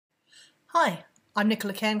Hi, I'm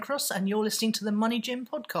Nicola Cairncross and you're listening to the Money Gym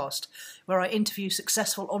podcast, where I interview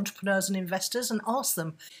successful entrepreneurs and investors and ask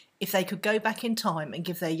them if they could go back in time and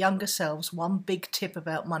give their younger selves one big tip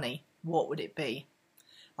about money, what would it be?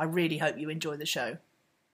 I really hope you enjoy the show.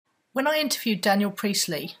 When I interviewed Daniel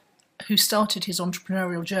Priestley, who started his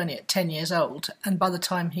entrepreneurial journey at 10 years old and by the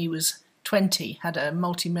time he was 20 had a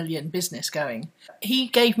multi-million business going, he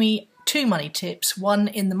gave me two money tips, one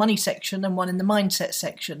in the money section and one in the mindset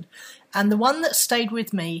section. And the one that stayed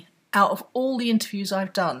with me out of all the interviews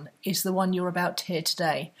I've done is the one you're about to hear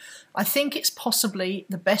today. I think it's possibly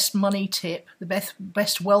the best money tip, the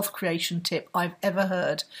best wealth creation tip I've ever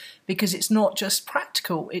heard, because it's not just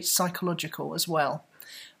practical, it's psychological as well.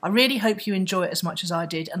 I really hope you enjoy it as much as I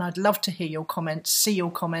did, and I'd love to hear your comments, see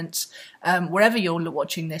your comments, wherever you're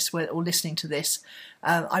watching this or listening to this.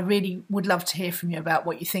 I really would love to hear from you about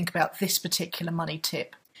what you think about this particular money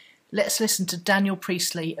tip. Let's listen to Daniel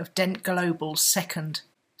Priestley of Dent Global's second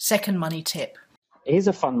money tip. Here's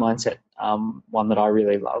a fun mindset, one that I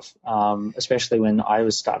really love, especially when I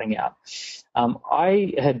was starting out.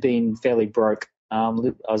 I had been fairly broke. I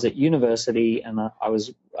was at university and I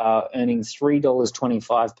was earning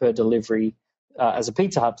 $3.25 per delivery as a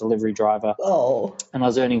Pizza Hut delivery driver. Oh. And I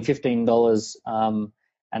was earning $15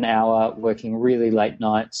 an hour, working really late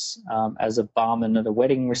nights as a barman at a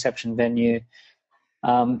wedding reception venue.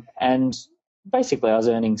 And basically I was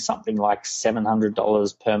earning something like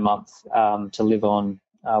 $700 per month to live on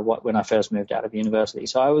when I first moved out of university.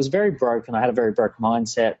 So I was very broke and I had a very broke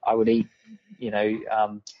mindset. I would eat,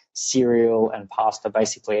 cereal and pasta.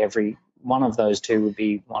 Basically every one of those two would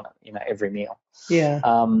be every meal. Yeah.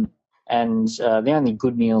 And the only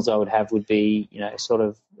good meals I would have would be, sort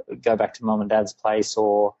of go back to mum and dad's place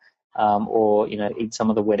or eat some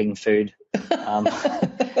of the wedding food.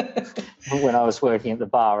 When I was working at the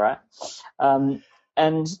bar, right?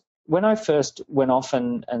 And when I first went off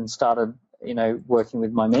and started, working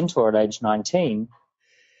with my mentor at age 19,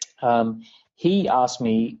 he asked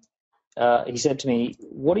me, he said to me,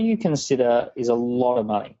 what do you consider is a lot of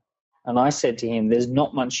money? And I said to him, there's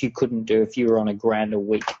not much you couldn't do if you were on $1,000 a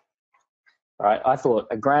week. Right? I thought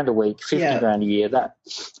 $1,000 a week, 50 grand a year.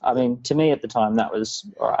 To me at the time, that was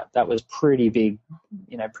all right. That was pretty big,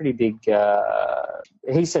 pretty big.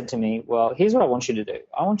 He said to me, well, here's what I want you to do.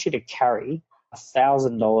 I want you to carry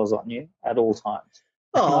 $1,000 on you at all times.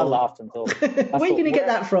 Oh. And I laughed and thought, where are you going to get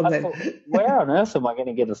that from then? Where on earth am I going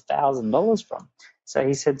to get $1,000 from? So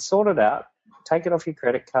he said, sort it out. Take it off your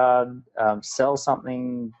credit card, sell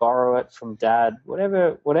something, borrow it from dad,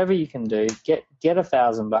 whatever you can do. Get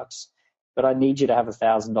 $1,000. But I need you to have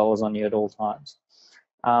 $1,000 on you at all times.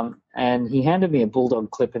 And he handed me a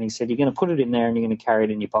bulldog clip and he said, you're going to put it in there and you're going to carry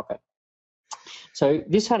it in your pocket. So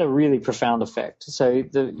this had a really profound effect. So,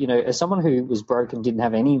 as someone who was broke and didn't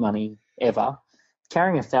have any money ever,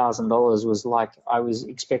 carrying $1,000 was like I was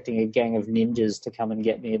expecting a gang of ninjas to come and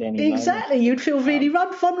get me at any moment. Exactly. You'd feel really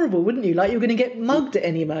vulnerable, wouldn't you? Like you're going to get mugged at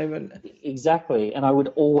any moment. Exactly. And I would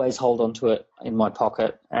always hold on to it in my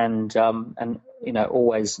pocket and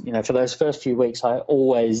always, for those first few weeks, I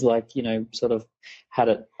always sort of had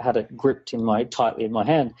it gripped tightly in my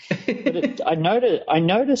hand. But I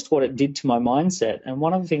noticed what it did to my mindset. And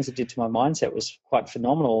one of the things it did to my mindset was quite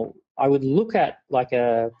phenomenal. I would look at like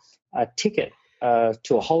a ticket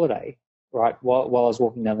to a holiday, right, while I was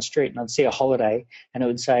walking down the street, and I'd see a holiday and it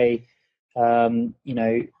would say,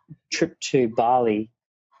 trip to Bali,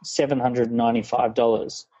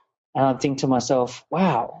 $795. And I'd think to myself,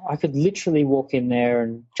 wow, I could literally walk in there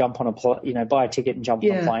and jump on buy a ticket and jump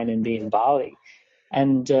on a plane and be in Bali.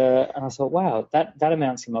 And I thought, wow, that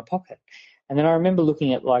amounts in my pocket. And then I remember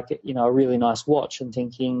looking at a really nice watch and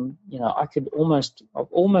thinking, I've almost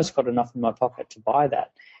got enough in my pocket to buy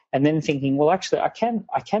that. And then thinking, well, actually, I can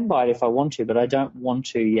buy it if I want to, but I don't want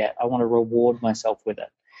to yet. I want to reward myself with it.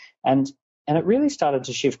 And it really started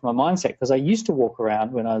to shift my mindset, because I used to walk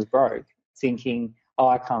around when I was broke thinking, oh,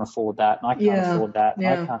 I can't afford that, and I can't afford that, and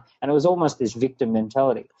I can't. And it was almost this victim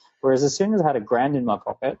mentality. Whereas as soon as I had $1,000 in my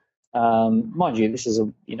pocket, mind you, this is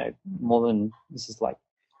like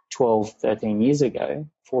 12, 13 years ago,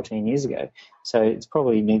 14 years ago. So it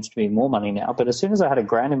probably needs to be more money now. But as soon as I had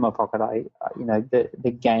 $1,000 in my pocket,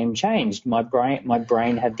 the game changed. My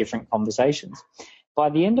brain had different conversations. By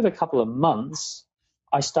the end of a couple of months,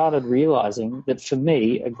 I started realizing that for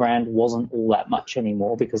me, $1,000 wasn't all that much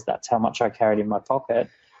anymore, because that's how much I carried in my pocket.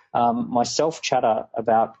 My self-chatter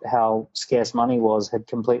about how scarce money was had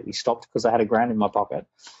completely stopped because I had $1,000 in my pocket.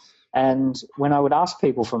 And when I would ask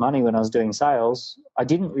people for money when I was doing sales, I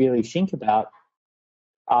didn't really think about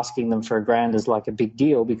asking them for $1,000 as like a big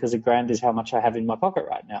deal, because $1,000 is how much I have in my pocket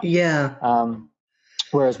right now. Yeah.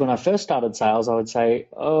 Whereas when I first started sales, I would say,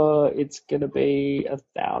 oh, it's going to be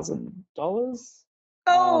 $1,000.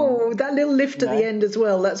 Oh, that little lift You at the know, end as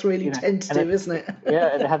well. That's really and tentative, isn't it? yeah,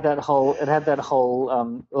 it had that whole,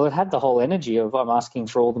 well, it had the whole energy of I'm asking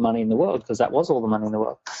for all the money in the world, because that was all the money in the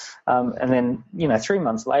world. And then, 3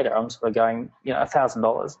 months later, I'm sort of going,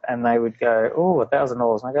 $1,000, and they would go, oh, $1,000,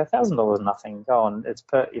 and I go, $1,000 is nothing. Go on, it's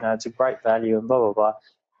it's a great value, and blah blah blah.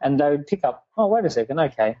 And they would pick up, oh, wait a second,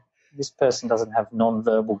 okay, this person doesn't have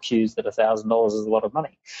non-verbal cues that $1,000 is a lot of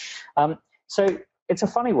money. So it's a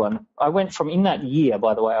funny one. I went from, in that year,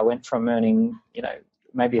 by the way, I went from earning,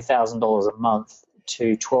 maybe $1,000 a month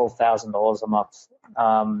to $12,000 a month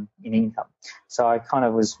in income. So I kind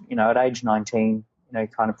of was, at age 19,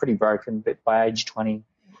 kind of pretty broken, but by age 20,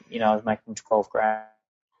 I was making 12 grand.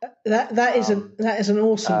 That is an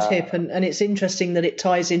awesome tip, and it's interesting that it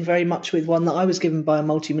ties in very much with one that I was given by a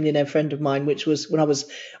multimillionaire friend of mine, which was when I was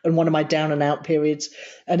in one of my down and out periods,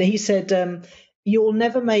 and he said, "You'll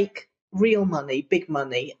never make real money, big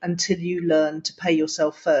money, until you learn to pay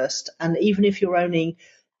yourself first. And even if you're earning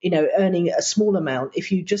a small amount,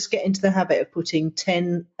 if you just get into the habit of putting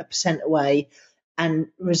 10% away and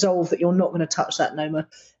resolve that you're not going to touch that no more,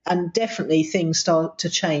 and definitely things start to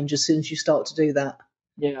change as soon as you start to do that."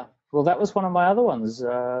 Yeah, well, that was one of my other ones.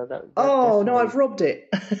 No, I've robbed it.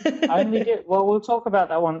 I only did. Well, we'll talk about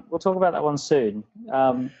that one. We'll talk about that one soon.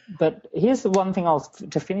 But here's the one thing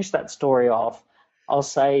to finish that story off. I'll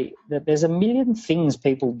say that there's a million things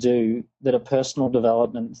people do that are personal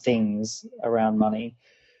development things around money,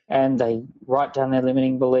 and they write down their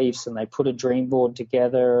limiting beliefs, and they put a dream board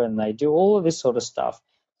together, and they do all of this sort of stuff.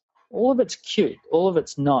 All of it's cute, all of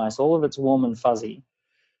it's nice, all of it's warm and fuzzy.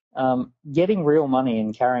 Getting real money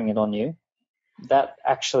and carrying it on you, that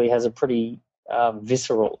actually has a pretty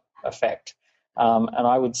visceral effect. And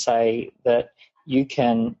I would say that you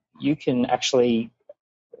can actually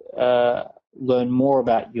learn more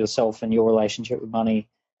about yourself and your relationship with money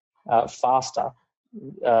faster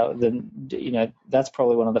than, that's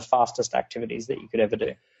probably one of the fastest activities that you could ever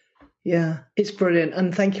do. Yeah, it's brilliant,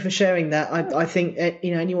 and thank you for sharing that. I think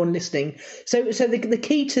anyone listening. So the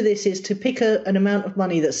key to this is to pick an amount of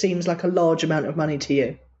money that seems like a large amount of money to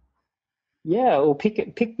you. Yeah, or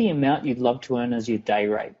pick the amount you'd love to earn as your day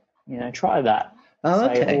rate. Try that.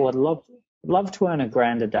 Okay. I'd love to earn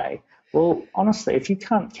 $1,000 a day. Well, honestly, if you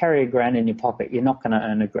can't carry $1,000 in your pocket, you're not going to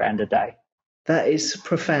earn $1,000 a day. That is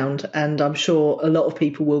profound, and I'm sure a lot of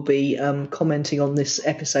people will be commenting on this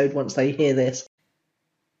episode once they hear this.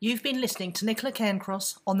 You've been listening to Nicola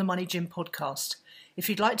Cairncross on the Money Gym podcast. If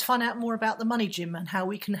you'd like to find out more about the Money Gym and how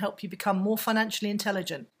we can help you become more financially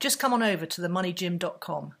intelligent, just come on over to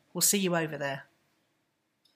themoneygym.com. We'll see you over there.